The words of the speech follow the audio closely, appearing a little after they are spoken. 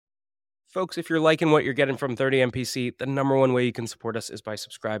Folks, if you're liking what you're getting from 30MPC, the number one way you can support us is by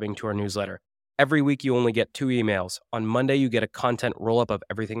subscribing to our newsletter. Every week, you only get 2 emails. On Monday, you get a content roll-up of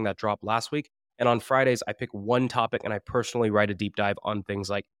everything that dropped last week. And on Fridays, I pick one topic and I personally write a deep dive on things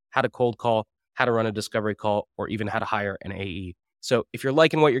like how to cold call, how to run a discovery call, or even how to hire an AE. So if you're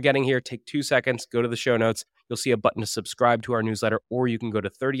liking what you're getting here, take 2 seconds, go to the show notes. You'll see a button to subscribe to our newsletter, or you can go to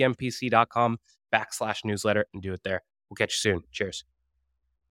 30mpc.com/newsletter and do it there. We'll catch you soon. Cheers.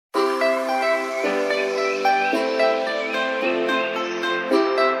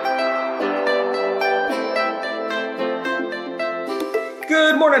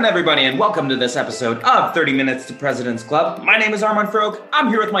 Good morning, everybody, and welcome to this episode of 30 Minutes to President's Club. My name is Armand Farrokh. I'm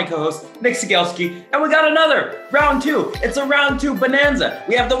here with my co-host, Nick Cegelski, and we got another round two. It's a round two bonanza.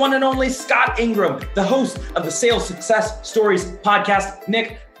 We have the one and only Scott Ingram, the host of the Sales Success Stories podcast.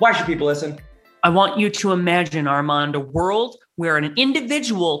 Nick, why should people listen? I want you to imagine, Armand, a world where an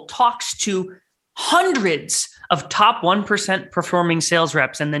individual talks to hundreds of top 1% performing sales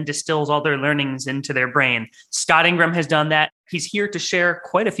reps and then distills all their learnings into their brain. Scott Ingram has done that. He's here to share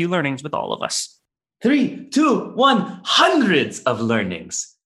quite a few learnings with all of us. 3, 2, 1, hundreds of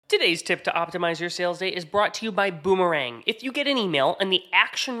learnings. Today's tip to optimize your sales day is brought to you by Boomerang. If you get an email and the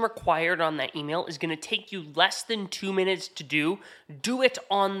action required on that email is going to take you less than 2 minutes to do it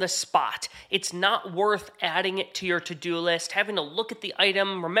on the spot. It's not worth adding it to your to-do list, having to look at the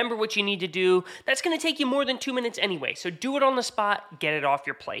item, remember what you need to do. That's going to take you more than 2 minutes anyway, so do it on the spot, get it off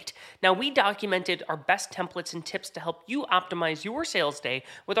your plate. Now, we documented our best templates and tips to help you optimize your sales day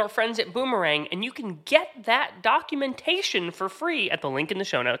with our friends at Boomerang, and you can get that documentation for free at the link in the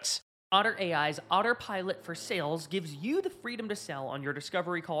show notes. Otter AI's Autopilot for Sales gives you the freedom to sell on your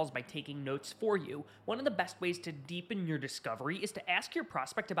discovery calls by taking notes for you. One of the best ways to deepen your discovery is to ask your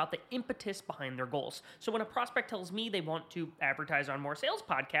prospect about the impetus behind their goals. So when a prospect tells me they want to advertise on more sales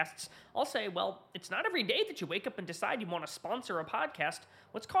podcasts, I'll say, well, it's not every day that you wake up and decide you want to sponsor a podcast.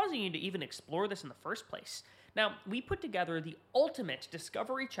 What's causing you to even explore this in the first place? Now, we put together the ultimate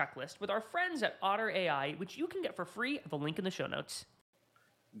discovery checklist with our friends at Otter AI, which you can get for free at the link in the show notes.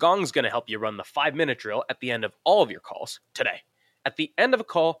 Gong's going to help you run the 5-minute drill at the end of all of your calls today. At the end of a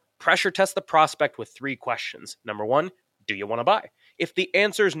call, pressure test the prospect with 3 questions. Number 1, do you want to buy? If the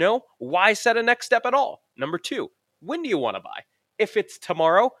answer is no, why set a next step at all? Number 2, when do you want to buy? If it's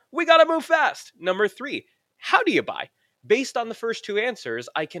tomorrow, we got to move fast. Number 3, how do you buy? Based on the first 2 answers,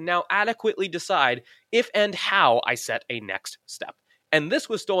 I can now adequately decide if and how I set a next step. And this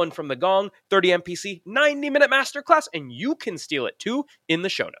was stolen from the Gong 30MPC 90-minute masterclass, and you can steal it too in the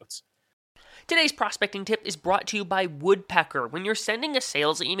show notes. Today's prospecting tip is brought to you by Woodpecker. When you're sending a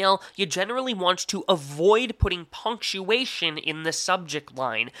sales email, you generally want to avoid putting punctuation in the subject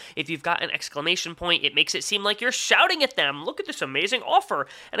line. If you've got an exclamation point, it makes it seem like you're shouting at them, look at this amazing offer,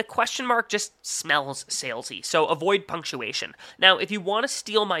 and a question mark just smells salesy, so avoid punctuation. Now, if you want to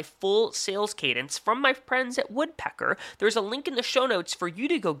steal my full sales cadence from my friends at Woodpecker, there's a link in the show notes for you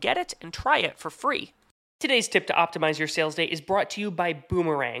to go get it and try it for free. Today's tip to optimize your sales day is brought to you by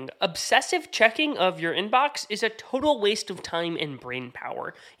Boomerang. Obsessive checking of your inbox is a total waste of time and brain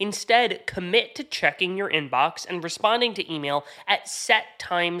power. Instead, commit to checking your inbox and responding to email at set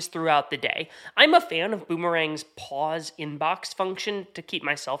times throughout the day. I'm a fan of Boomerang's pause inbox function to keep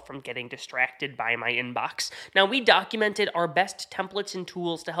myself from getting distracted by my inbox. Now, we documented our best templates and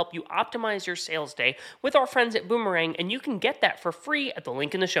tools to help you optimize your sales day with our friends at Boomerang, and you can get that for free at the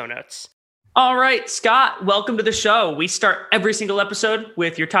link in the show notes. All right, Scott, welcome to the show. We start every single episode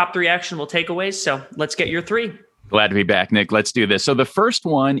with your top 3 actionable takeaways. So let's get your 3. Glad to be back, Nick. Let's do this. So the first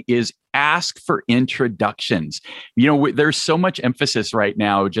one is ask for introductions. There's so much emphasis right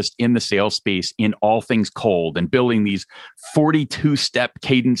now just in the sales space in all things cold and building these 42-step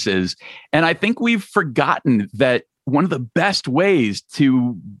cadences. And I think we've forgotten that one of the best ways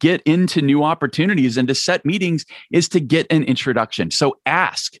to get into new opportunities and to set meetings is to get an introduction. So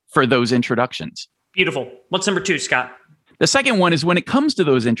ask for those introductions. Beautiful. What's number 2, Scott? The second one is when it comes to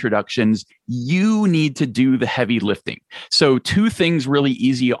those introductions, you need to do the heavy lifting. So 2 things really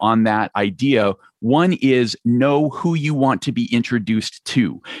easy on that idea. One is know who you want to be introduced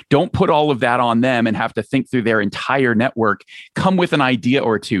to. Don't put all of that on them and have to think through their entire network. Come with an idea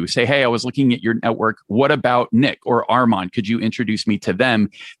or 2. Say, hey, I was looking at your network. What about Nick or Armand? Could you introduce me to them?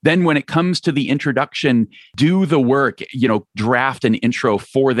 Then when it comes to the introduction, do the work, draft an intro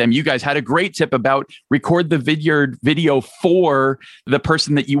for them. You guys had a great tip about record the video for the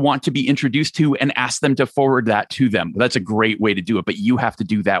person that you want to be introduced to and ask them to forward that to them. That's a great way to do it, but you have to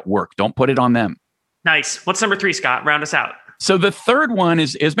do that work. Don't put it on them. Nice. What's number 3, Scott? Round us out. So the third one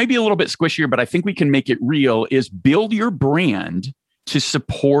is maybe a little bit squishier, but I think we can make it real, is build your brand to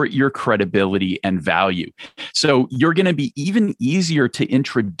support your credibility and value. So you're going to be even easier to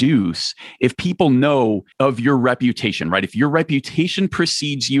introduce if people know of your reputation, right? If your reputation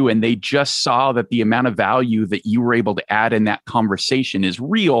precedes you and they just saw that the amount of value that you were able to add in that conversation is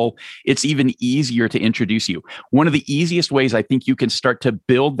real, it's even easier to introduce you. One of the easiest ways I think you can start to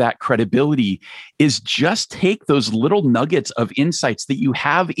build that credibility is just take those little nuggets of insights that you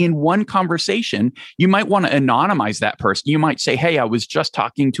have in one conversation. You might want to anonymize that person. You might say, hey, I was just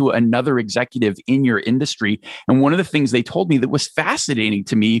talking to another executive in your industry, and one of the things they told me that was fascinating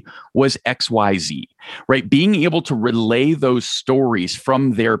to me was XYZ, right? Being able to relay those stories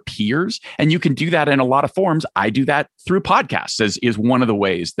from their peers. And you can do that in a lot of forms. I do that through podcasts is one of the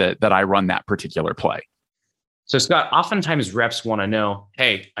ways that I run that particular play. So Scott, oftentimes reps want to know,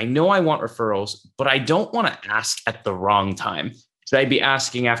 hey, I know I want referrals, but I don't want to ask at the wrong time. Should I be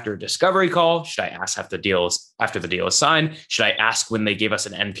asking after a discovery call? Should I ask after the deal is signed? Should I ask when they gave us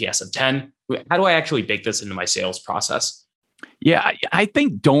an NPS of 10? How do I actually bake this into my sales process? Yeah, I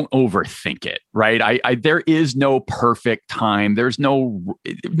think don't overthink it, right? There is no perfect time. There's no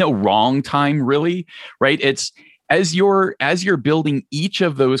wrong time, really, right? It's as you're building each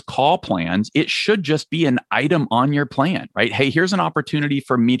of those call plans, it should just be an item on your plan, right? Hey, here's an opportunity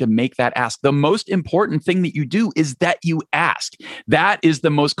for me to make that ask. The most important thing that you do is that you ask. That is the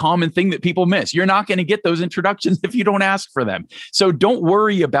most common thing that people miss. You're not going to get those introductions if you don't ask for them. So don't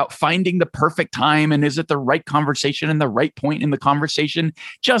worry about finding the perfect time and is it the right conversation and the right point in the conversation.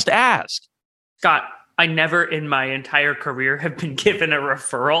 Just ask. Scott, I never in my entire career have been given a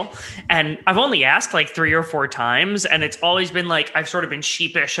referral. And I've only asked like 3 or 4 times. And it's always been like, I've sort of been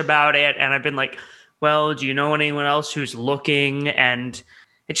sheepish about it. And I've been like, well, do you know anyone else who's looking? And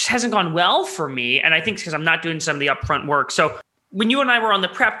it just hasn't gone well for me. And I think it's because I'm not doing some of the upfront work. So when you and I were on the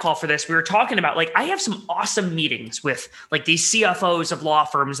prep call for this, we were talking about like, I have some awesome meetings with like these CFOs of law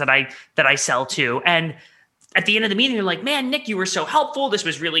firms that I sell to. And at the end of the meeting, they're like, man, Nick, you were so helpful. This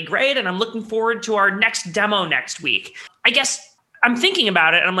was really great. And I'm looking forward to our next demo next week. I guess I'm thinking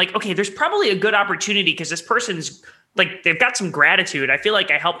about it and I'm like, okay, there's probably a good opportunity because this person's like, they've got some gratitude. I feel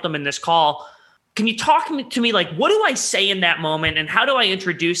like I helped them in this call. Can you talk to me like, what do I say in that moment and how do I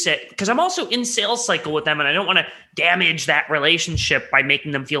introduce it? Because I'm also in sales cycle with them and I don't want to damage that relationship by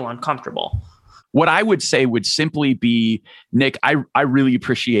making them feel uncomfortable. What I would say would simply be, Nick, I really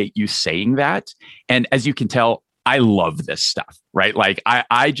appreciate you saying that. And as you can tell, I love this stuff, right? Like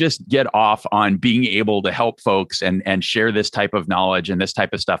I just get off on being able to help folks and share this type of knowledge and this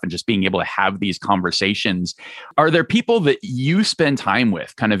type of stuff and just being able to have these conversations. Are there people that you spend time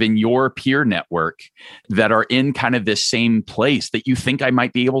with kind of in your peer network that are in kind of this same place that you think I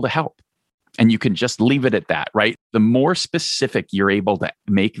might be able to help? And you can just leave it at that, right? The more specific you're able to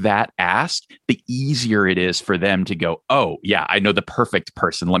make that ask, the easier it is for them to go, oh, yeah, I know the perfect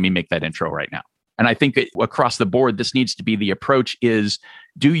person. Let me make that intro right now. And I think across the board, this needs to be the approach is,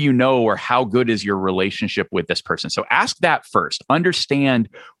 do you know or how good is your relationship with this person? So ask that first. Understand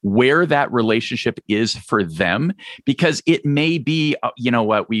where that relationship is for them, because it may be, you know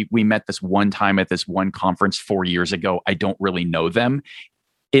what, we met this one time at this one conference 4 years ago. I don't really know them.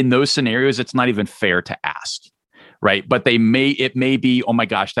 In those scenarios, it's not even fair to ask, right? But it may be, oh my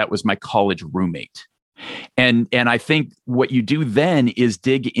gosh, that was my college roommate. And I think what you do then is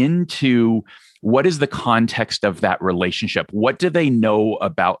dig into what is the context of that relationship? What do they know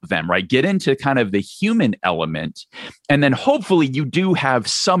about them, right? Get into kind of the human element. And then hopefully you do have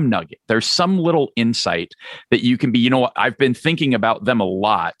some nugget. There's some little insight that you can be, you know what, I've been thinking about them a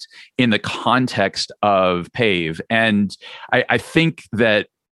lot in the context of PAVE. And I think that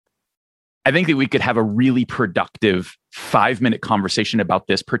we could have a really productive 5-minute conversation about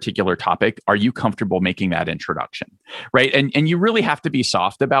this particular topic. Are you comfortable making that introduction? Right. And you really have to be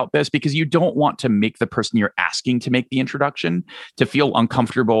soft about this because you don't want to make the person you're asking to make the introduction to feel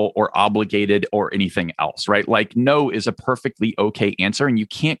uncomfortable or obligated or anything else. Right. Like no is a perfectly okay answer. And you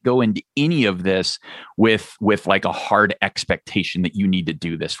can't go into any of this with like a hard expectation that you need to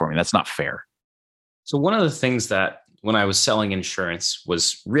do this for me. That's not fair. So one of the things that when I was selling insurance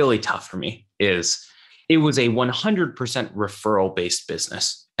was really tough for me is it was a 100% referral based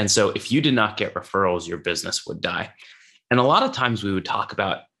business. And so if you did not get referrals, your business would die. And a lot of times we would talk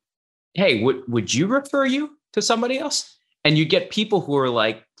about, hey, would you refer you to somebody else? And you get people who are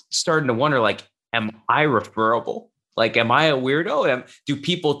like starting to wonder, like, am I referable? Like, am I a weirdo? Do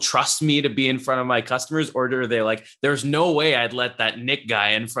people trust me to be in front of my customers? Or are they like, there's no way I'd let that Nick guy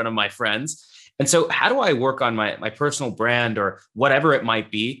in front of my friends? And so how do I work on my personal brand or whatever it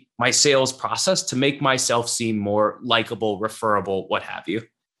might be, my sales process to make myself seem more likable, referable, what have you?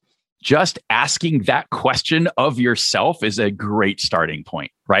 just asking that question of yourself is a great starting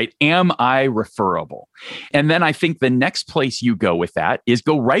point, right? Am I referable? And then I think the next place you go with that is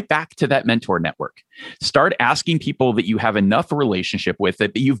go right back to that mentor network. Start asking people that you have enough relationship with,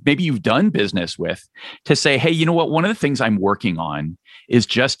 that you've done business with, to say, hey, you know what? One of the things I'm working on is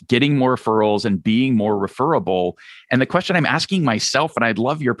just getting more referrals and being more referable. And the question I'm asking myself, and I'd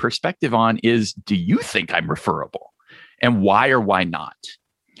love your perspective on, is, do you think I'm referable? And why or why not?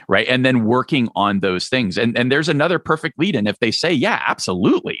 Right. And then working on those things. And there's another perfect lead in. If they say, yeah,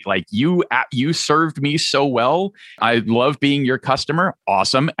 absolutely. Like you served me so well. I love being your customer.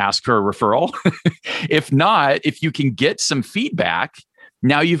 Awesome. Ask for a referral. If not, if you can get some feedback,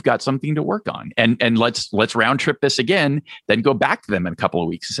 now you've got something to work on. And let's round trip this again, then go back to them in a couple of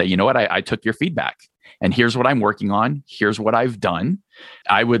weeks and say, you know what, I took your feedback and here's what I'm working on. Here's what I've done.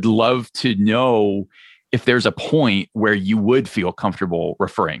 I would love to know if there's a point where you would feel comfortable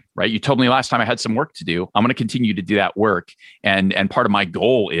referring, right? You told me last time I had some work to do. I'm going to continue to do that work. And part of my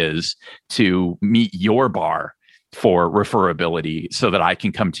goal is to meet your bar for referability so that I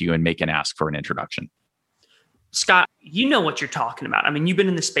can come to you and make an ask for an introduction. Scott, you know what you're talking about. I mean, you've been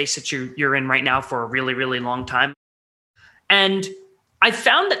in the space that you're in right now for a really, really long time. And I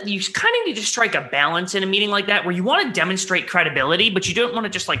found that you kind of need to strike a balance in a meeting like that where you want to demonstrate credibility, but you don't want to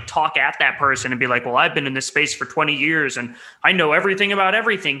just like talk at that person and be like, well, I've been in this space for 20 years and I know everything about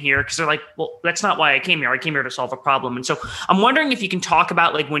everything here. Because they're like, well, that's not why I came here. I came here to solve a problem. And so I'm wondering if you can talk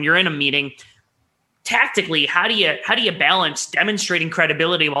about, like, when you're in a meeting, tactically, how do you balance demonstrating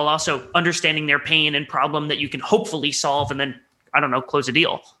credibility while also understanding their pain and problem that you can hopefully solve and then, I don't know, close a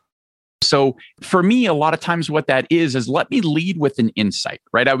deal? So for me, a lot of times what that is let me lead with an insight,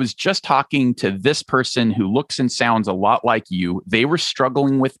 right? I was just talking to this person who looks and sounds a lot like you. They were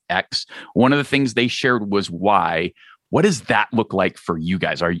struggling with X. One of the things they shared was Y. What does that look like for you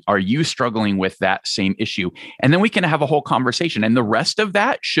guys? Are you struggling with that same issue? And then we can have a whole conversation. And the rest of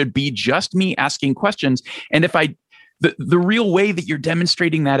that should be just me asking questions. And if the real way that you're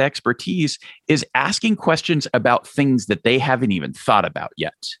demonstrating that expertise is asking questions about things that they haven't even thought about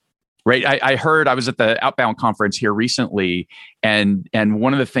yet. Right. I was at the Outbound conference here recently, and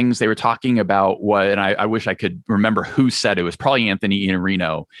one of the things they were talking about was, and I wish I could remember who said it was probably Anthony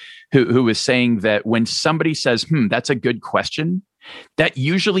Iannarino, who was saying that when somebody says, that's a good question, that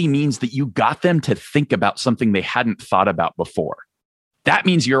usually means that you got them to think about something they hadn't thought about before. That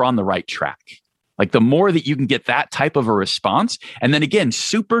means you're on the right track. Like the more that you can get that type of a response, and then again,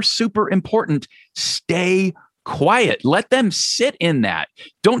 super, super important, stay quiet. Let them sit in that.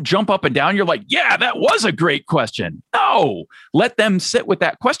 Don't jump up and down. You're like, yeah, that was a great question. No, let them sit with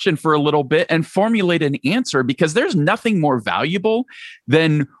that question for a little bit and formulate an answer, because there's nothing more valuable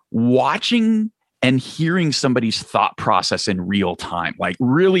than watching and hearing somebody's thought process in real time. Like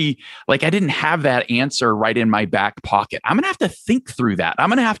really, like I didn't have that answer right in my back pocket. I'm going to have to think through that. I'm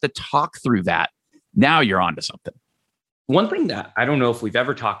going to have to talk through that. Now you're onto something. One thing that I don't know if we've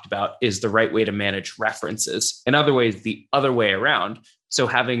ever talked about is the right way to manage references. In other ways, the other way around. So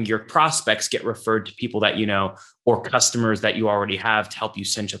having your prospects get referred to people that you know or customers that you already have to help you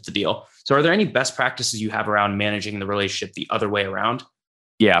cinch up the deal. So are there any best practices you have around managing the relationship the other way around?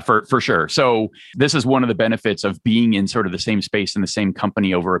 Yeah, for sure. So this is one of the benefits of being in sort of the same space in the same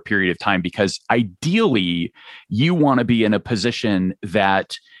company over a period of time, because ideally you want to be in a position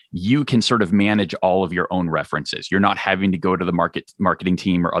that you can sort of manage all of your own references. You're not having to go to the marketing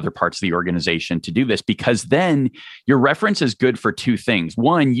team or other parts of the organization to do this, because then your reference is good for two things.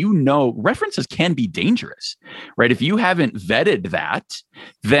 One, references can be dangerous, right? If you haven't vetted that,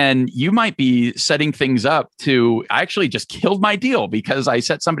 then you might be setting things up to, I actually just killed my deal because I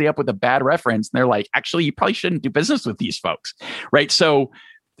set somebody up with a bad reference. And they're like, actually, you probably shouldn't do business with these folks, right? So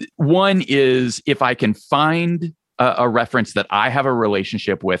one is, if I can find a reference that I have a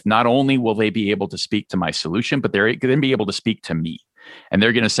relationship with, not only will they be able to speak to my solution, but they're going to be able to speak to me. And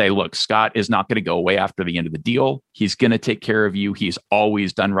they're going to say, look, Scott is not going to go away after the end of the deal. He's going to take care of you. He's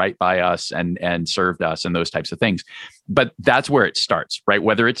always done right by us and served us and those types of things. But that's where it starts, right?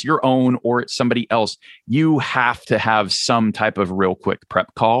 Whether it's your own or it's somebody else, you have to have some type of real quick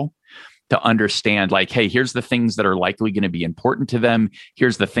prep call to understand, like, hey, here's the things that are likely going to be important to them.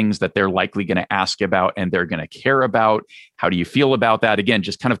 Here's the things that they're likely going to ask about and they're going to care about. How do you feel about that? Again,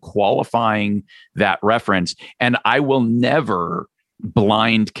 just kind of qualifying that reference. And I will never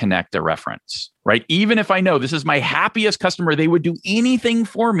blind connect a reference. right? Even if I know this is my happiest customer, they would do anything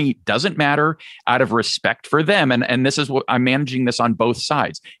for me, doesn't matter, out of respect for them. And this is what I'm managing this on both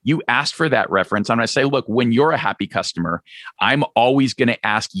sides. You asked for that reference. I'm going to say, look, when you're a happy customer, I'm always going to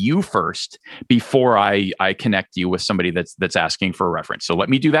ask you first before I connect you with somebody that's asking for a reference. So let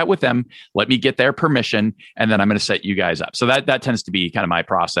me do that with them. Let me get their permission, and then I'm going to set you guys up. So that tends to be kind of my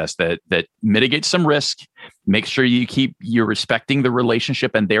process that mitigates some risk. Make sure you're respecting the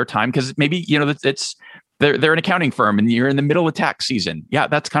relationship and their time, because maybe they're an accounting firm and you're in the middle of tax season. Yeah,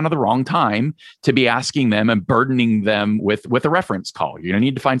 that's kind of the wrong time to be asking them and burdening them with a reference call. You're going to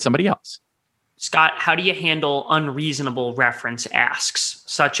need to find somebody else. Scott, how do you handle unreasonable reference asks,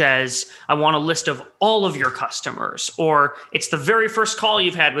 such as, I want a list of all of your customers, or it's the very first call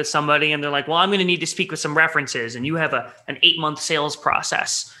you've had with somebody and they're like, well, I'm going to need to speak with some references, and you have an 8-month sales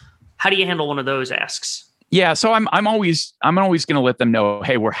process. How do you handle one of those asks? Yeah, so I'm always going to let them know,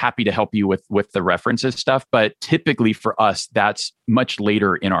 hey, we're happy to help you with the references stuff, but typically for us, that's much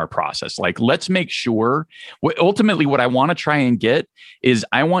later in our process. Like, let's make sure. Ultimately, what I want to try and get is,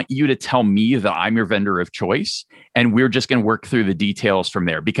 I want you to tell me that I'm your vendor of choice, and we're just going to work through the details from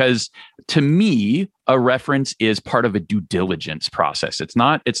there. Because to me, a reference is part of a due diligence process. It's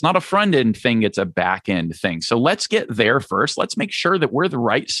not a front end thing, it's a back end thing. So let's get there first. Let's make sure that we're the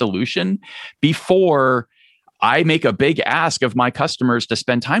right solution before I make a big ask of my customers to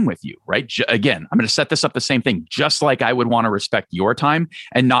spend time with you, right? Again, I'm going to set this up the same thing, just like I would want to respect your time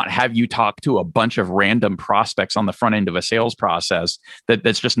and not have you talk to a bunch of random prospects on the front end of a sales process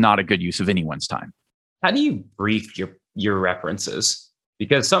that's just not a good use of anyone's time. How do you brief your references?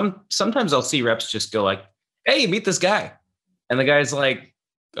 Because sometimes I'll see reps just go like, hey, meet this guy. And the guy's like,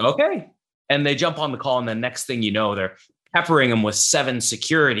 okay. And they jump on the call, and the next thing you know, they're peppering them with 7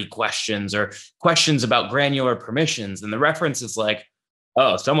 security questions or questions about granular permissions. And the reference is like,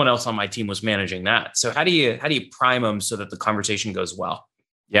 oh, someone else on my team was managing that. So how do you prime them so that the conversation goes well?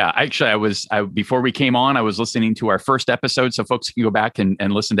 Yeah, actually, before we came on, I was listening to our first episode, so folks can go back and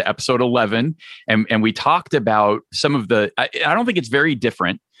listen to episode 11. And we talked about some of I don't think it's very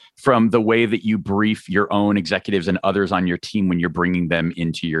different from the way that you brief your own executives and others on your team when you're bringing them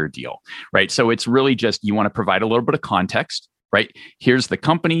into your deal, right? So it's really just, you want to provide a little bit of context, right? Here's the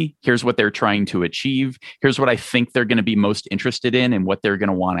company. Here's what they're trying to achieve. Here's what I think they're going to be most interested in and what they're going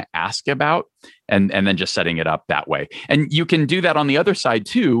to want to ask about. And then just setting it up that way. And you can do that on the other side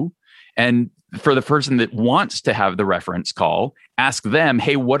too. And for the person that wants to have the reference call, ask them,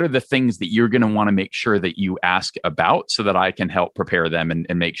 hey, what are the things that you're going to want to make sure that you ask about so that I can help prepare them and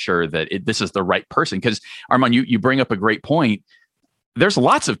make sure that this is the right person? Because Armand, you bring up a great point. There's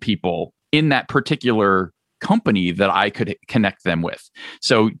lots of people in that particular company that I could connect them with.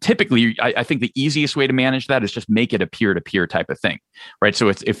 So typically, I think the easiest way to manage that is just make it a peer-to-peer type of thing, right? So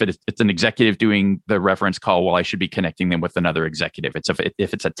if it's an executive doing the reference call, well, I should be connecting them with another executive.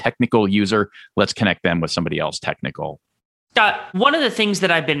 If it's a technical user, let's connect them with somebody else technical. One of the things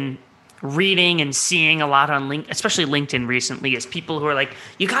that I've been reading and seeing a lot on especially LinkedIn recently, is people who are like,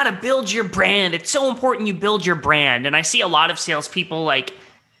 you got to build your brand. It's so important you build your brand. And I see a lot of salespeople like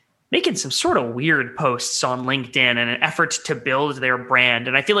making some sort of weird posts on LinkedIn in an effort to build their brand.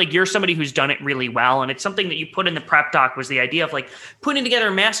 And I feel like you're somebody who's done it really well. And it's something that you put in the prep doc, was the idea of like putting together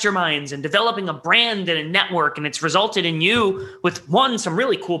masterminds and developing a brand and a network. And it's resulted in you with, 1, some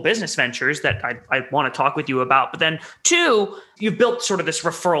really cool business ventures that I want to talk with you about. But then 2, you've built sort of this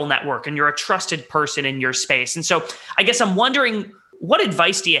referral network and you're a trusted person in your space. And so I guess I'm wondering, what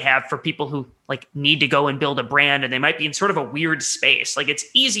advice do you have for people who like need to go and build a brand and they might be in sort of a weird space? Like, it's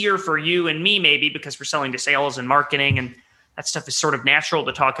easier for you and me maybe because we're selling to sales and marketing and that stuff is sort of natural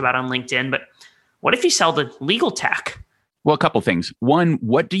to talk about on LinkedIn. But what if you sell to legal tech? Well, a couple things. 1,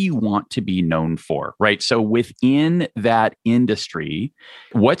 what do you want to be known for, right? So within that industry,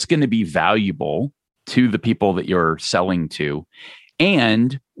 what's going to be valuable to the people that you're selling to,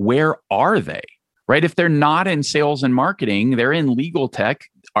 and where are they? Right? If they're not in sales and marketing, they're in legal tech.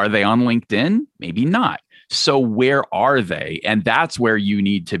 Are they on LinkedIn? Maybe not. So where are they? And that's where you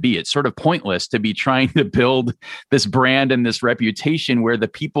need to be. It's sort of pointless to be trying to build this brand and this reputation where the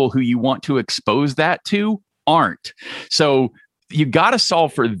people who you want to expose that to aren't. So you got to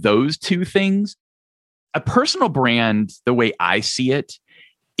solve for those 2 things. A personal brand, the way I see it,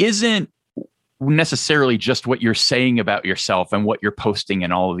 isn't necessarily just what you're saying about yourself and what you're posting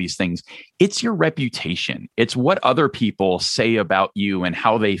and all of these things. It's your reputation. It's what other people say about you and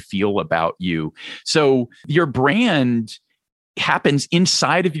how they feel about you. So your brand happens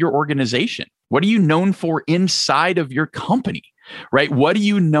inside of your organization. What are you known for inside of your company, right? What are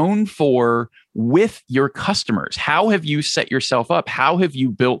you known for with your customers? How have you set yourself up? How have you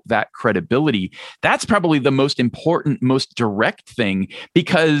built that credibility? That's probably the most important, most direct thing,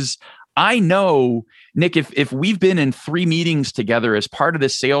 because I know, Nick, if we've been in 3 meetings together as part of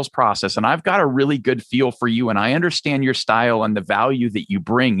this sales process, and I've got a really good feel for you, and I understand your style and the value that you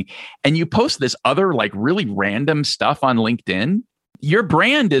bring, and you post this other like really random stuff on LinkedIn, your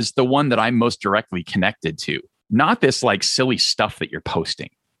brand is the one that I'm most directly connected to, not this like silly stuff that you're posting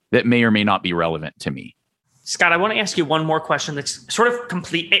that may or may not be relevant to me. Scott, I want to ask you one more question that's sort of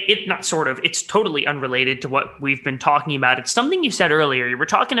complete. It's totally unrelated to what we've been talking about. It's something you said earlier. You were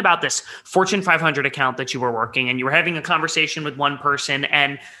talking about this Fortune 500 account that you were working, and you were having a conversation with one person,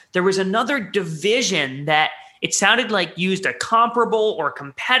 and there was another division that it sounded like used a comparable or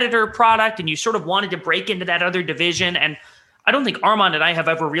competitor product, and you sort of wanted to break into that other division. And I don't think Armand and I have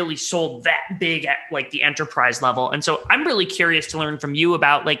ever really sold that big at like the enterprise level. And so I'm really curious to learn from you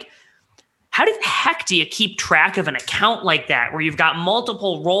about like, how the heck do you keep track of an account like that, where you've got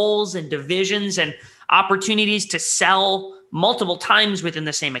multiple roles and divisions and opportunities to sell multiple times within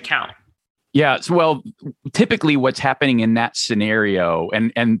the same account? Yeah. So, well, typically what's happening in that scenario,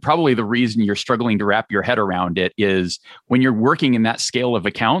 and probably the reason you're struggling to wrap your head around it, is when you're working in that scale of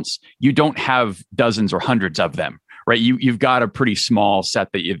accounts, you don't have dozens or hundreds of them, right? You've got a pretty small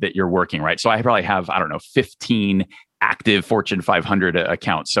set that you're working, right? So I probably have, 15 active Fortune 500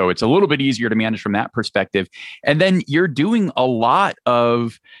 accounts. So it's a little bit easier to manage from that perspective. And then you're doing a lot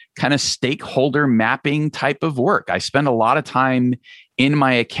of kind of stakeholder mapping type of work. I spend a lot of time in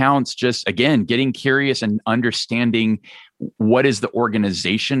my accounts, just again, getting curious and understanding what is the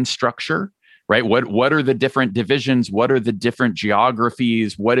organization structure, right? What are the different divisions? What are the different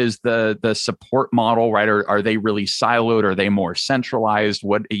geographies? What is the support model, right? Are they really siloed? Are they more centralized?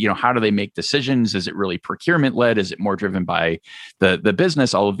 How do they make decisions? Is it really procurement led? Is it more driven by the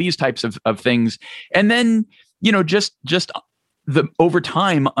business? All of these types of things. And then, just over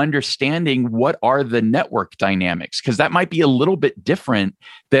time, understanding what are the network dynamics, because that might be a little bit different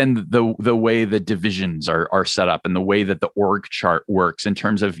than the way the divisions are set up and the way that the org chart works in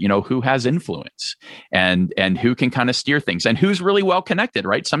terms of, who has influence and who can kind of steer things and who's really well connected,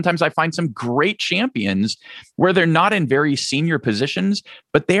 right? Sometimes I find some great champions where they're not in very senior positions,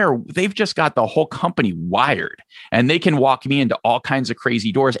 but they've just got the whole company wired, and they can walk me into all kinds of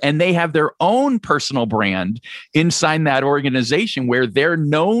crazy doors, and they have their own personal brand inside that organization where they're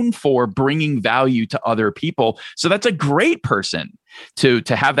known for bringing value to other people. So that's a great person to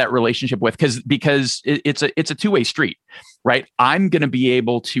have that relationship with, because it's a two-way street, right? I'm going to be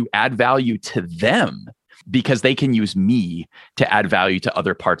able to add value to them because they can use me to add value to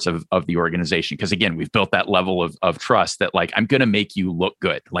other parts of the organization. Because again, we've built that level of trust that like, I'm going to make you look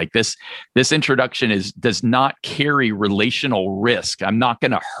good. Like this introduction does not carry relational risk. I'm not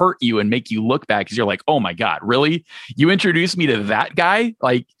going to hurt you and make you look bad because you're like, oh my God, really? You introduced me to that guy?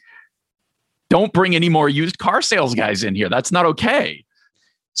 Like, don't bring any more used car sales guys in here. That's not okay.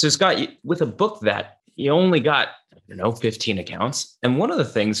 So Scott, with a book that you only got, 15 accounts. And one of the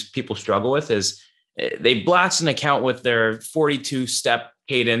things people struggle with is they blast an account with their 42-step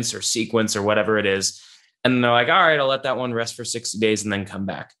cadence or sequence or whatever it is. And they're like, all right, I'll let that one rest for 60 days and then come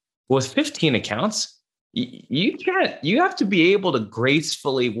back. Well, with 15 accounts, you have to be able to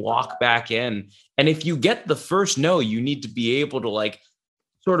gracefully walk back in. And if you get the first no, you need to be able to like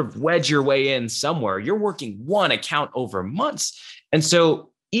sort of wedge your way in somewhere. You're working one account over months. And so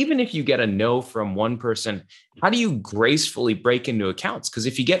even if you get a no from one person, how do you gracefully break into accounts? Because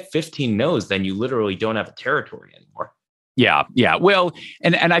if you get 15 no's, then you literally don't have a territory anymore. Yeah. Well,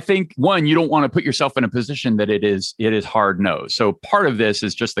 and I think one, you don't want to put yourself in a position that it is hard no. So part of this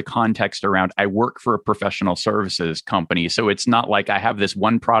is just the context around I work for a professional services company. So it's not like I have this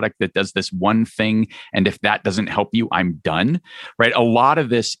one product that does this one thing, and if that doesn't help you, I'm done. Right. A lot of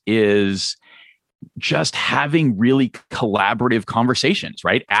this is just having really collaborative conversations,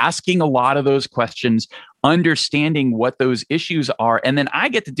 right? Asking a lot of those questions, understanding what those issues are. And then I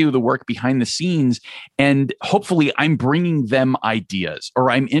get to do the work behind the scenes. And hopefully I'm bringing them ideas, or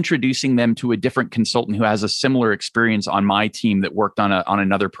I'm introducing them to a different consultant who has a similar experience on my team that worked on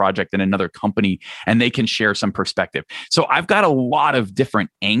another project in another company, and they can share some perspective. So I've got a lot of different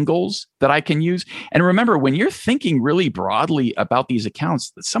angles that I can use. And remember, when you're thinking really broadly about these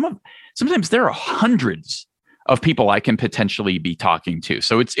accounts, sometimes there are hundreds of people I can potentially be talking to.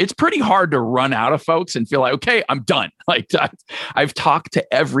 So it's pretty hard to run out of folks and feel like, okay, I'm done. Like I've talked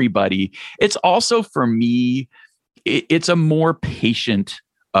to everybody. It's also, for me, it's a more patient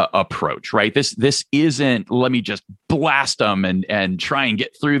approach, right? This isn't, let me just blast them and try and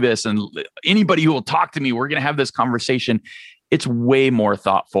get through this. And anybody who will talk to me, we're going to have this conversation. It's way more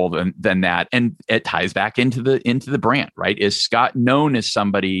thoughtful than that. And it ties back into the brand, right? Is Scott known as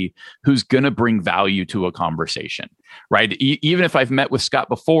somebody who's going to bring value to a conversation, right? Even if I've met with Scott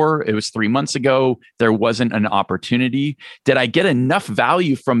before, it was 3 months ago, there wasn't an opportunity. Did I get enough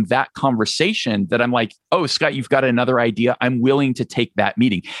value from that conversation that I'm like, oh, Scott, you've got another idea. I'm willing to take that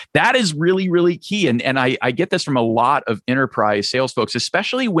meeting. That is really, really key. And I get this from a lot of enterprise sales folks,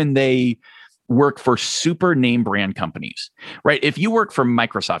 especially when they work for super name brand companies, right? If you work for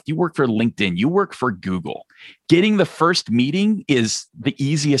Microsoft, you work for LinkedIn, you work for Google, getting the first meeting is the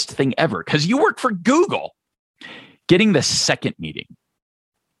easiest thing ever because you work for Google. Getting the second meeting,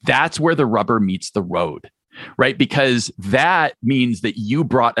 that's where the rubber meets the road, right? Because that means that you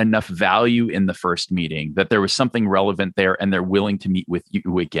brought enough value in the first meeting, that there was something relevant there and they're willing to meet with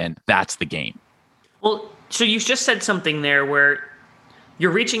you again. That's the game. Well, so you just said something there where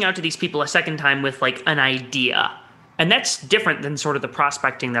you're reaching out to these people a second time with like an idea. And that's different than sort of the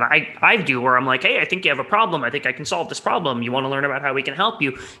prospecting that I do, where I'm like, hey, I think you have a problem. I think I can solve this problem. You want to learn about how we can help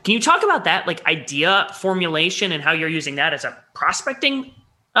you. Can you talk about that, like idea formulation and how you're using that as a prospecting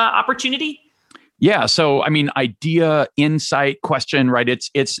opportunity? Yeah. So, I mean, idea, insight, question, right?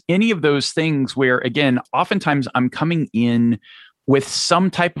 It's any of those things where, again, oftentimes I'm coming in with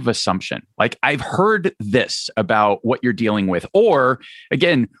some type of assumption, like I've heard this about what you're dealing with, or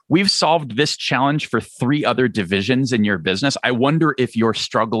again, we've solved this challenge for 3 other divisions in your business. I wonder if you're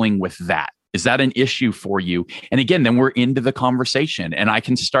struggling with that. Is that an issue for you? And again, then we're into the conversation and I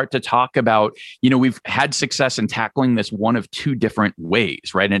can start to talk about, we've had success in tackling this one of 2 different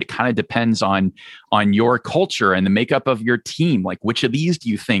ways, right? And it kind of depends on your culture and the makeup of your team. Like, which of these do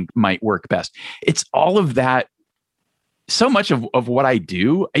you think might work best? It's all of that. So much of what I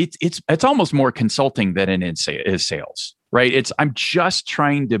do, it's almost more consulting than it is sales, right? I'm just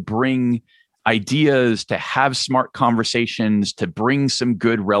trying to bring ideas, to have smart conversations, to bring some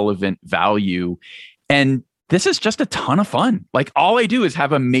good relevant value. And this is just a ton of fun. Like all I do is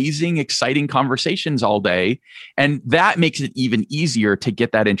have amazing, exciting conversations all day. And that makes it even easier to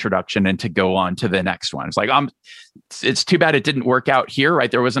get that introduction and to go on to the next one. It's like, it's too bad it didn't work out here,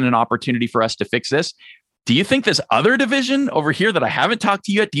 right? There wasn't an opportunity for us to fix this. Do you think this other division over here that I haven't talked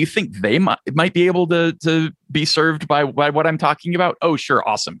to you yet, do you think they might be able to be served by what I'm talking about? Oh, sure.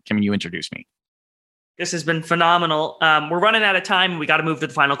 Awesome. Can you introduce me? This has been phenomenal. We're running out of time. We got to move to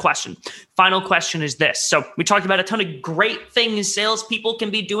the final question. Final question is this. So we talked about a ton of great things salespeople can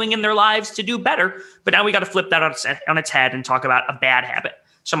be doing in their lives to do better, but now we got to flip that on its head and talk about a bad habit.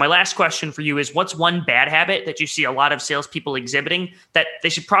 So my last question for you is, what's one bad habit that you see a lot of salespeople exhibiting that they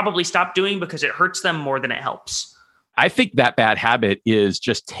should probably stop doing because it hurts them more than it helps? I think that bad habit is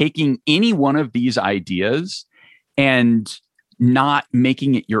just taking any one of these ideas and not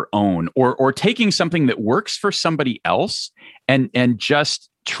making it your own, or taking something that works for somebody else and just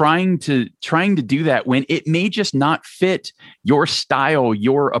trying to do that when it may just not fit your style,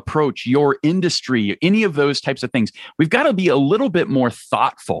 your approach, your industry, any of those types of things. We've got to be a little bit more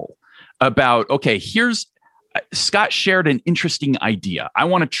thoughtful about, okay, Scott shared an interesting idea. I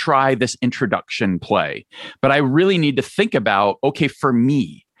want to try this introduction play, but I really need to think about, okay, for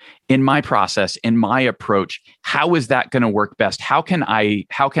me, in my process, in my approach, how is that going to work best? How can I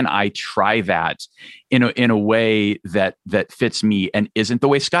try that in a way that fits me and isn't the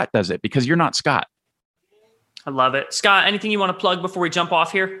way Scott does it? Because you're not Scott. I love it. Scott, anything you want to plug before we jump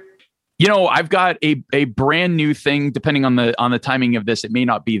off here? I've got a brand new thing. Depending on the timing of this, it may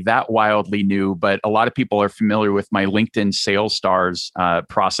not be that wildly new, but a lot of people are familiar with my LinkedIn Sales Stars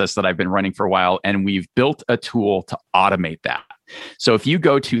process that I've been running for a while, and we've built a tool to automate that. So if you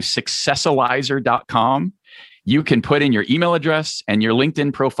go to successalizer.com, you can put in your email address and your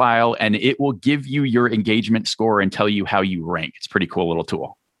LinkedIn profile, and it will give you your engagement score and tell you how you rank. It's a pretty cool little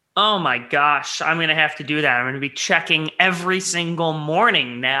tool. Oh my gosh, I'm going to have to do that. I'm going to be checking every single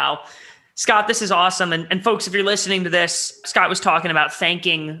morning now. Scott, this is awesome. And folks, if you're listening to this, Scott was talking about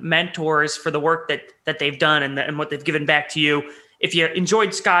thanking mentors for the work that they've done and what they've given back to you. If you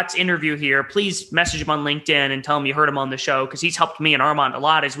enjoyed Scott's interview here, please message him on LinkedIn and tell him you heard him on the show, because he's helped me and Armand a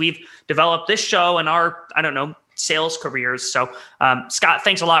lot as we've developed this show and our, sales careers. So Scott,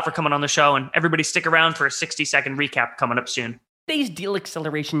 thanks a lot for coming on the show, and everybody stick around for a 60-second recap coming up soon. Today's deal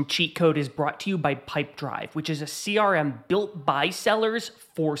acceleration cheat code is brought to you by Pipedrive, which is a CRM built by sellers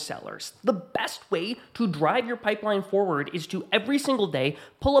for sellers. The best way to drive your pipeline forward is to every single day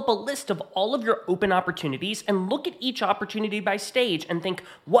pull up a list of all of your open opportunities and look at each opportunity by stage and think,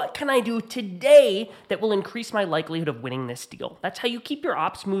 what can I do today that will increase my likelihood of winning this deal? That's how you keep your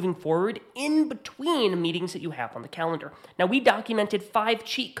ops moving forward in between meetings that you have on the calendar. Now, we documented 5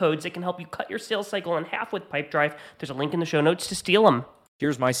 cheat codes that can help you cut your sales cycle in half with Pipedrive. There's a link in the show notes to steal them.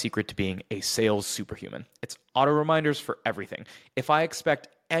 Here's my secret to being a sales superhuman. It's auto reminders for everything. If I expect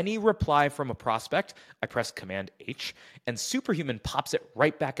any reply from a prospect, I press Command H, and Superhuman pops it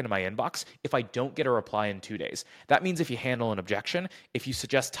right back into my inbox if I don't get a reply in 2 days. That means if you handle an objection, if you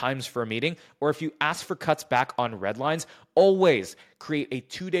suggest times for a meeting, or if you ask for cuts back on red lines, always create a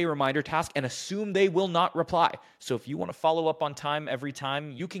 2-day reminder task and assume they will not reply. So if you want to follow up on time every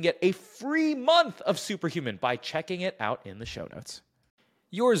time, you can get a free month of Superhuman by checking it out in the show notes.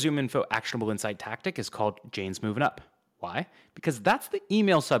 Your ZoomInfo actionable insight tactic is called Jane's Moving Up. Why? Because that's the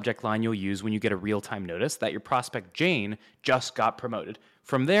email subject line you'll use when you get a real-time notice that your prospect Jane just got promoted.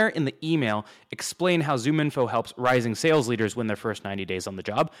 From there, in the email, explain how ZoomInfo helps rising sales leaders win their first 90 days on the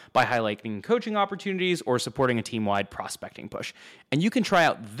job by highlighting coaching opportunities or supporting a team-wide prospecting push. And you can try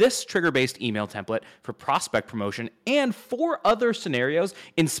out this trigger-based email template for prospect promotion and 4 other scenarios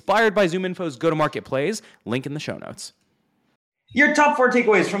inspired by ZoomInfo's go-to-market plays. Link in the show notes. Your top 4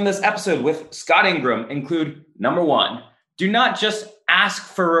 takeaways from this episode with Scott Ingram include, number 1, do not just ask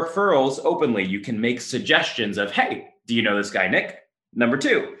for referrals openly. You can make suggestions of, hey, do you know this guy, Nick? Number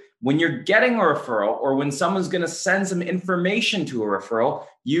 2, when you're getting a referral or when someone's going to send some information to a referral,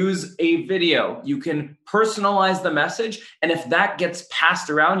 use a video. You can personalize the message. And if that gets passed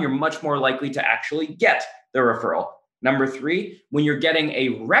around, you're much more likely to actually get the referral. Number 3, when you're getting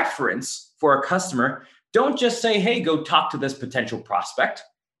a reference for a customer, don't just say, hey, go talk to this potential prospect.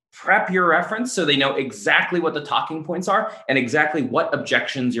 Prep your reference so they know exactly what the talking points are and exactly what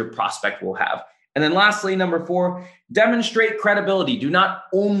objections your prospect will have. And then lastly, number 4, demonstrate credibility. Do not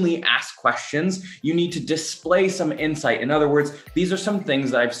only ask questions. You need to display some insight. In other words, these are some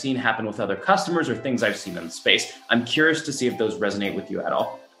things that I've seen happen with other customers or things I've seen in the space. I'm curious to see if those resonate with you at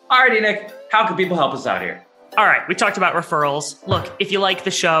all. Alrighty, Nick, how can people help us out here? All right, we talked about referrals. Look, if you like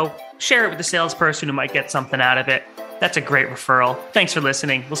the show, share it with a salesperson who might get something out of it. That's a great referral. Thanks for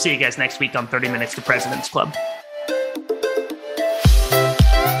listening. We'll see you guys next week on 30 Minutes to President's Club.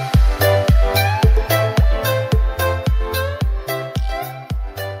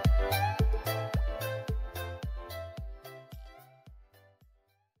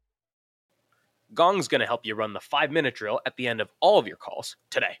 Gong's going to help you run the 5-minute drill at the end of all of your calls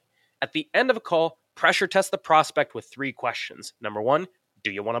today. At the end of a call, pressure test the prospect with 3 questions. Number 1,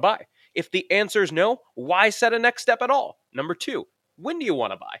 do you want to buy? If the answer is no, why set a next step at all? Number 2, when do you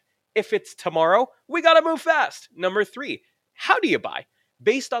want to buy? If it's tomorrow, we got to move fast. Number 3, how do you buy?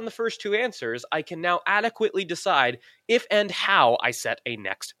 Based on the first 2 answers, I can now adequately decide if and how I set a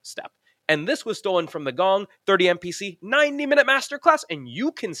next step. And this was stolen from the Gong 30 MPC 90-minute masterclass, and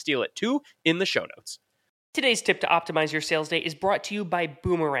you can steal it too in the show notes. Today's tip to optimize your sales day is brought to you by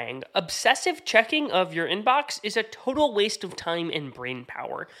Boomerang. Obsessive checking of your inbox is a total waste of time and brain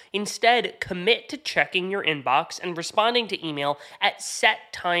power. Instead, commit to checking your inbox and responding to email at set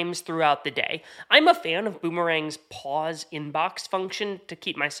times throughout the day. I'm a fan of Boomerang's pause inbox function to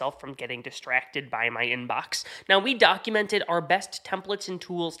keep myself from getting distracted by my inbox. Now, we documented our best templates and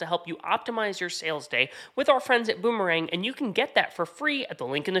tools to help you optimize your sales day with our friends at Boomerang, and you can get that for free at the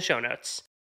link in the show notes.